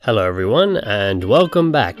Hello everyone and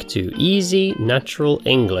welcome back to Easy Natural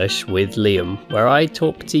English with Liam, where I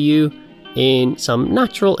talk to you in some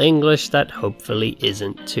natural English that hopefully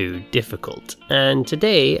isn't too difficult. And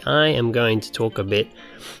today I am going to talk a bit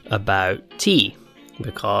about tea,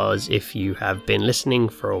 because if you have been listening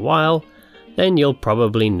for a while, then you'll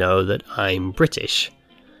probably know that I'm British.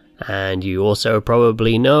 And you also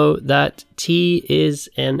probably know that tea is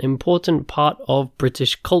an important part of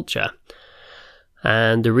British culture.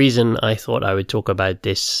 And the reason I thought I would talk about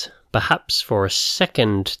this perhaps for a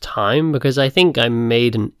second time, because I think I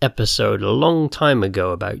made an episode a long time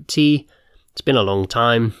ago about tea. It's been a long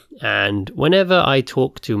time, and whenever I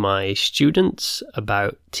talk to my students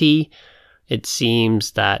about tea, it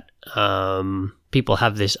seems that people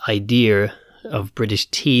have this idea of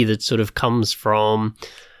British tea that sort of comes from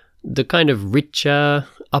the kind of richer,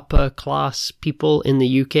 upper class people in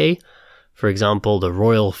the UK. For example, the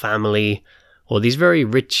royal family, or these very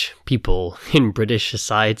rich people in British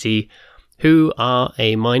society who are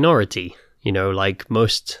a minority. You know, like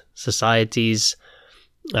most societies,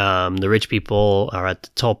 the rich people are at the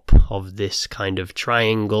top of this kind of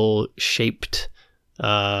triangle-shaped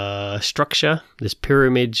structure, this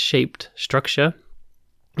pyramid-shaped structure.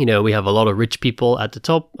 You know, we have a lot of rich people at the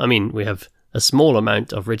top. I mean, we have a small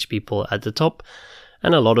amount of rich people at the top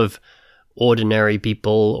and a lot of ordinary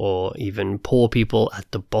people or even poor people at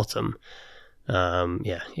the bottom.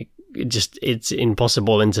 It's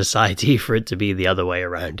impossible in society for it to be the other way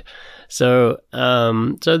around. So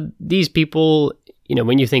these people, you know,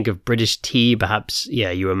 when you think of British tea, perhaps,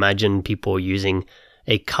 you imagine people using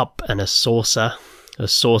a cup and a saucer. A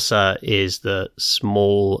saucer is the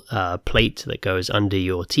small plate that goes under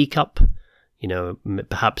your teacup, you know,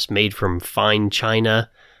 perhaps made from fine china,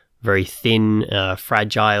 very thin,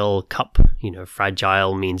 fragile cup. You know,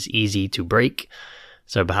 fragile means easy to break.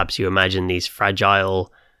 So perhaps you imagine these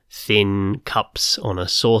fragile, thin cups on a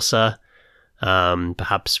saucer,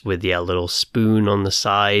 perhaps with a little spoon on the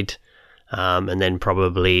side, and then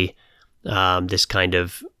probably this kind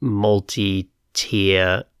of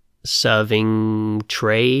multi-tier serving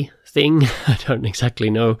tray thing. I don't exactly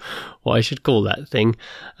know what I should call that thing.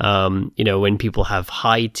 You know, when people have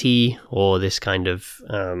high tea or this kind of,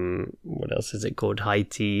 what else is it called? High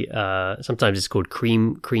tea. Sometimes it's called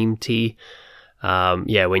cream tea.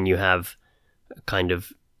 When you have kind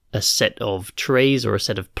of a set of trays or a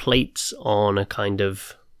set of plates on a kind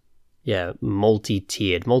of,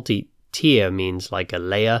 multi-tiered. Multi-tier means like a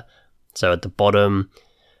layer. So at the bottom,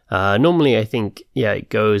 normally I think, it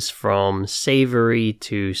goes from savory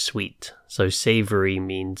to sweet. So savory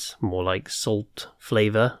means more like salt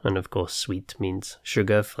flavor, and of course sweet means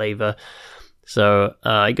sugar flavor. So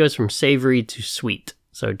it goes from savory to sweet.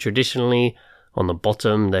 So traditionally on the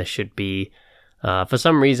bottom there should be for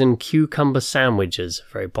some reason, cucumber sandwiches,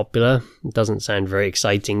 very popular. It doesn't sound very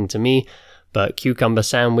exciting to me, but cucumber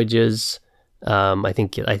sandwiches, I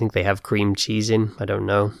think they have cream cheese in. I don't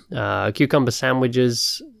know. Cucumber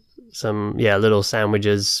sandwiches, some little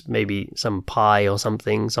sandwiches, maybe some pie or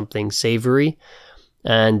something savory,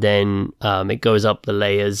 and then it goes up the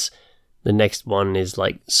layers. The next one is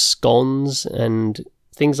like scones and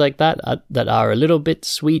things like that that are a little bit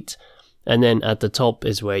sweet. And then at the top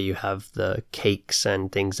is where you have the cakes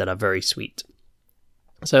and things that are very sweet.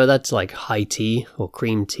 So that's like high tea or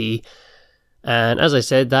cream tea. And as I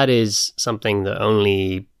said, that is something that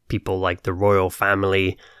only people like the royal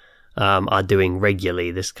family are doing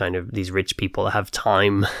regularly. These rich people have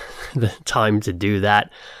time, the time to do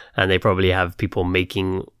that. And they probably have people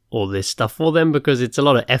making all this stuff for them, because it's a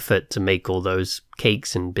lot of effort to make all those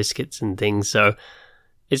cakes and biscuits and things. So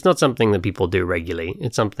it's not something that people do regularly.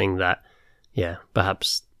 It's something that,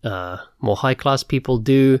 perhaps more high-class people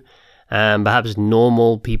do, and perhaps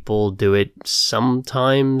normal people do it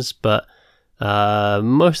sometimes, but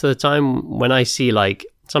most of the time when I see, like,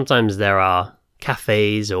 sometimes there are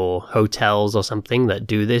cafes or hotels or something that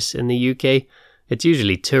do this in the UK, it's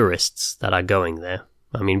usually tourists that are going there.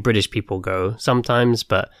 I mean, British people go sometimes,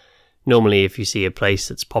 but normally if you see a place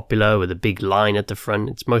that's popular with a big line at the front,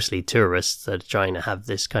 it's mostly tourists that are trying to have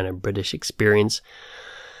this kind of British experience.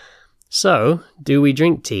 So, do we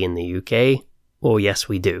drink tea in the UK? Well, yes,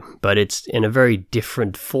 we do, but it's in a very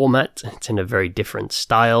different format. It's in a very different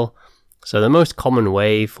style. So the most common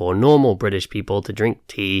way for normal British people to drink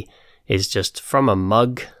tea is just from a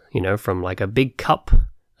mug, you know, from like a big cup,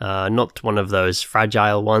 not one of those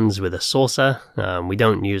fragile ones with a saucer. We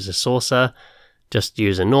don't use a saucer. Just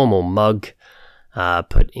use a normal mug,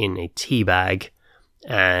 put in a tea bag,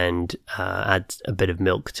 and add a bit of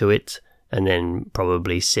milk to it, and then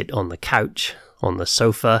probably sit on the couch, on the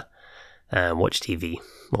sofa, and watch TV.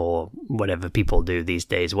 or whatever people do these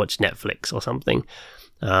days, watch Netflix or something.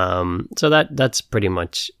 So that's pretty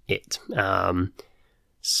much it.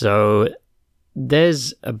 So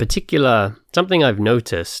there's a particular something I've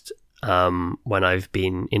noticed when I've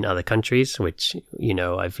been in other countries, which,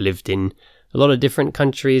 I've lived in a lot of different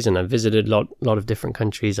countries and I've visited a lot of different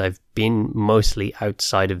countries. I've been mostly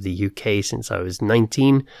outside of the UK since I was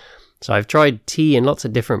 19. So I've tried tea in lots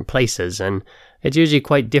of different places, and it's usually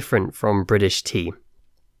quite different from British tea.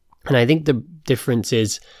 And I think the difference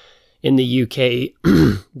is in the UK,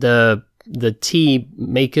 the tea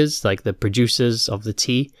makers, like the producers of the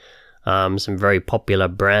tea, some very popular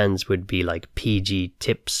brands would be like PG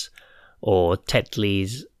Tips or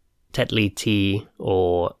Tetley tea,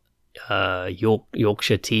 or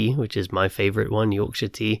Yorkshire tea, which is my favorite one, Yorkshire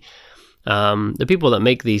tea. The people that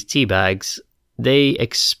make these tea bags, they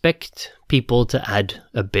expect people to add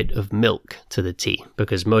a bit of milk to the tea,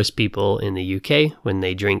 because most people in the UK, when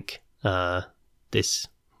they drink this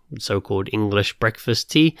so-called English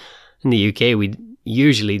breakfast tea, in the UK we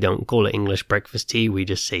usually don't call it English breakfast tea, we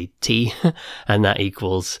just say tea, and that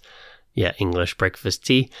equals English breakfast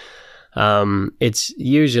tea. It's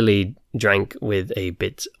usually drank with a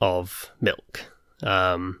bit of milk.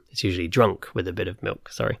 It's usually drunk with a bit of milk,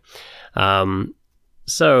 sorry.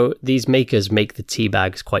 So these makers make the tea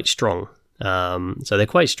bags quite strong. So they're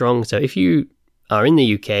quite strong. So if you are in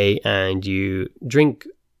the UK and you drink,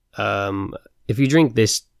 if you drink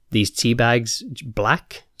these tea bags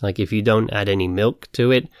black, like if you don't add any milk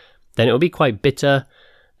to it, then it will be quite bitter.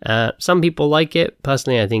 Some people like it.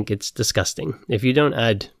 Personally, I think it's disgusting. If you don't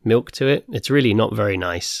add milk to it, it's really not very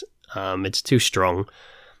nice. It's too strong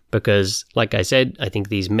because, like I said, I think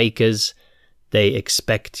these makers, they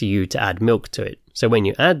expect you to add milk to it. So when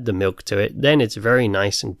you add the milk to it, then it's very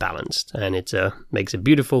nice and balanced, and it makes a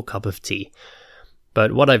beautiful cup of tea.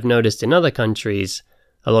 But what I've noticed in other countries,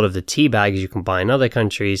 a lot of the tea bags you can buy in other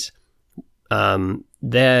countries,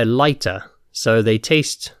 they're lighter. So they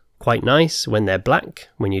taste quite nice when they're black,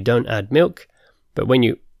 when you don't add milk. But when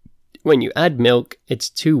you add milk, it's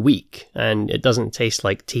too weak, and it doesn't taste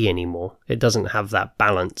like tea anymore. It doesn't have that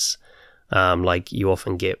balance like you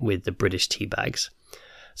often get with the British tea bags.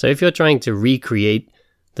 So if you're trying to recreate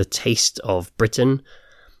the taste of Britain,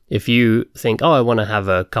 if you think, I want to have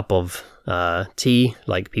a cup of tea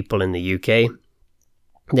like people in the UK,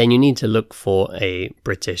 then you need to look for a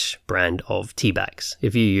British brand of tea bags.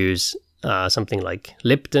 If you use something like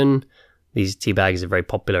Lipton, these tea bags are very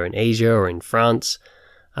popular in Asia or in France,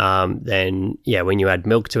 then when you add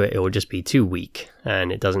milk to it, it will just be too weak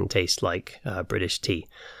and it doesn't taste like British tea.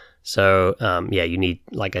 So you need,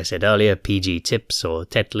 like I said earlier, PG Tips or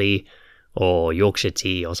Tetley or Yorkshire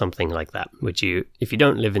tea or something like that, which if you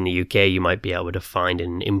don't live in the UK, you might be able to find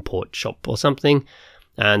in an import shop or something,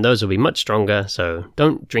 and those will be much stronger. So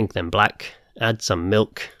don't drink them black, add some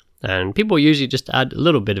milk. And people usually just add a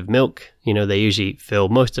little bit of milk. They usually fill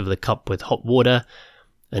most of the cup with hot water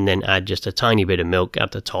and then add just a tiny bit of milk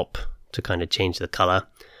at the top to kind of change the color.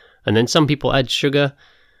 And then some people add sugar.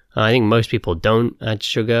 I think most people don't add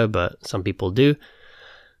sugar, but some people do.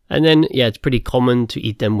 And then, it's pretty common to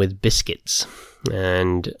eat them with biscuits.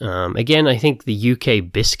 And again, I think the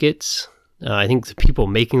UK biscuits, I think the people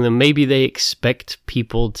making them, maybe they expect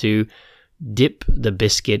people to dip the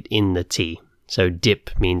biscuit in the tea. So dip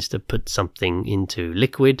means to put something into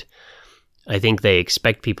liquid. I think they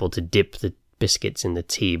expect people to dip the biscuits in the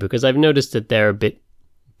tea, because I've noticed that they're a bit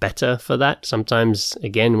better for that. Sometimes,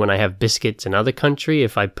 again, when I have biscuits in other country,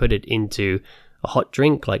 if I put it into a hot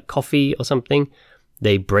drink like coffee or something,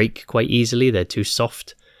 they break quite easily. They're too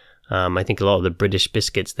soft. I think a lot of the British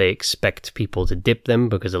biscuits, they expect people to dip them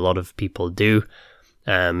because a lot of people do.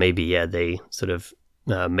 Maybe, they sort of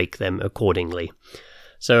make them accordingly.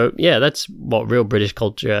 So, that's what real British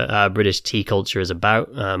culture, British tea culture is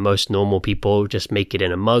about. Most normal people just make it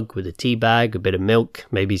in a mug with a tea bag, a bit of milk,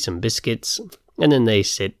 maybe some biscuits, and then they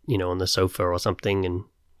sit, on the sofa or something and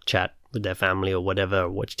chat with their family or whatever, or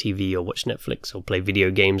watch TV or watch Netflix or play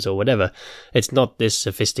video games or whatever. It's not this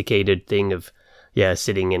sophisticated thing of,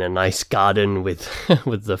 sitting in a nice garden with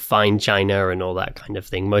with the fine china and all that kind of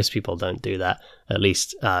thing. Most people don't do that, at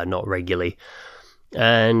least not regularly.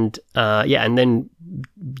 And and then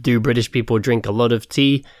do British people drink a lot of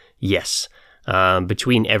tea? Yes.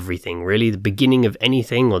 Between everything, really, the beginning of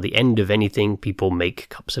anything or the end of anything, people make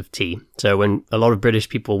cups of tea. So when a lot of British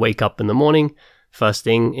people wake up in the morning, first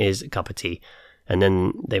thing is a cup of tea. And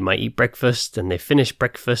then they might eat breakfast and they finish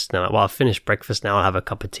breakfast. Now, I've finished breakfast, now I'll have a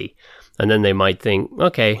cup of tea. And then they might think,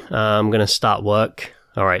 okay, I'm going to start work.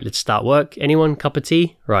 All right, let's start work. Anyone? Cup of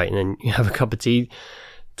tea? Right, and then you have a cup of tea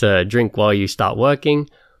to drink while you start working.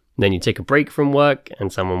 Then you take a break from work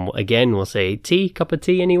and someone again will say, tea, cup of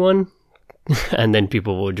tea, anyone? And then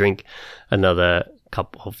people will drink another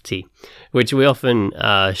cup of tea, which we often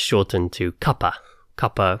shorten to cuppa.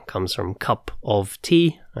 Cuppa comes from cup of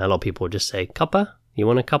tea. A lot of people just say cuppa, you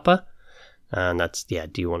want a cuppa? And that's, do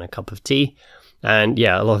you want a cup of tea? And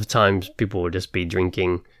a lot of times people will just be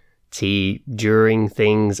drinking tea during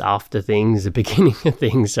things, after things, the beginning of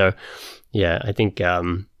things. So I think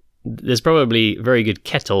there's probably very good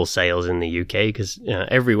kettle sales in the UK because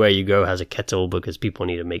everywhere you go has a kettle because people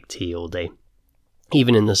need to make tea all day.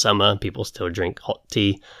 Even in the summer, people still drink hot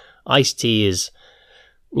tea. Iced tea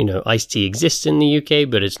iced tea exists in the UK,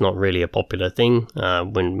 but it's not really a popular thing.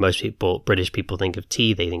 When most British people think of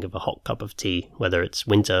tea, they think of a hot cup of tea, whether it's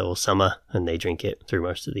winter or summer, and they drink it through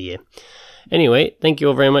most of the year. Anyway, thank you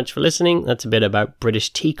all very much for listening. That's a bit about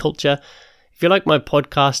British tea culture. If you like my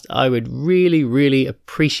podcast, I would really, really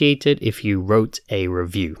appreciate it if you wrote a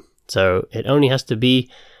review. So it only has to be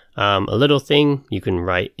a little thing you can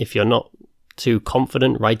write. If you're not too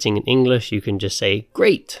confident writing in English, you can just say,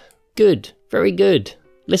 great, good, very good.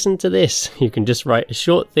 Listen to this. You can just write a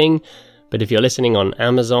short thing. But if you're listening on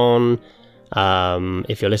Amazon,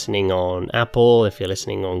 if you're listening on Apple, if you're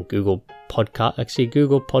listening on Google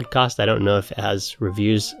Podcast, I don't know if it has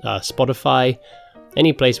reviews, Spotify,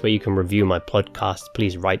 any place where you can review my podcast,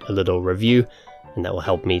 please write a little review and that will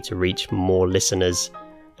help me to reach more listeners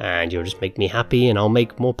and you'll just make me happy and I'll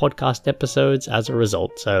make more podcast episodes as a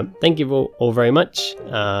result. So thank you all very much.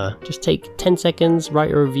 Just take 10 seconds,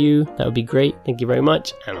 write a review. That would be great. Thank you very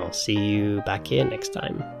much. And I'll see you back here next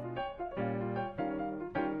time.